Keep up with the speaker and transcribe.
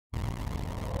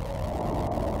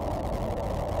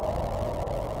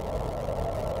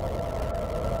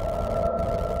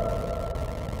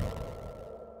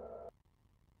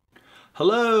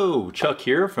Hello, Chuck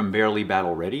here from Barely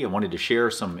Battle Ready. I wanted to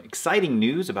share some exciting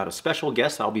news about a special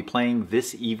guest I'll be playing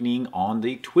this evening on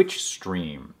the Twitch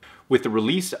stream. With the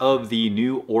release of the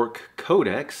new Ork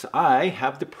codex, I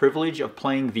have the privilege of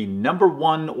playing the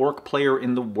 #1 Ork player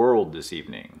in the world this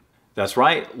evening. That's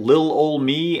right, lil ol'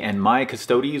 me and my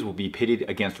Custodes will be pitted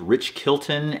against Rich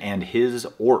Kilton and his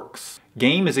Orks.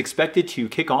 Game is expected to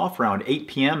kick off around 8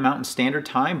 p.m. Mountain Standard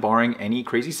Time, barring any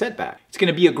crazy setback. It's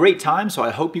going to be a great time, so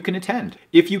I hope you can attend.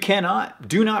 If you cannot,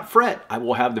 do not fret. I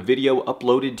will have the video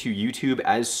uploaded to YouTube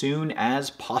as soon as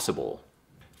possible.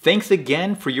 Thanks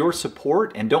again for your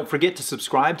support, and don't forget to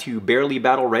subscribe to Barely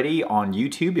Battle Ready on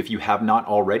YouTube if you have not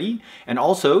already. And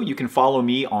also, you can follow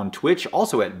me on Twitch,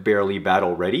 also at Barely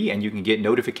Battle Ready, and you can get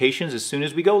notifications as soon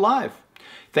as we go live.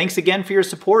 Thanks again for your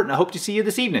support, and I hope to see you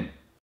this evening.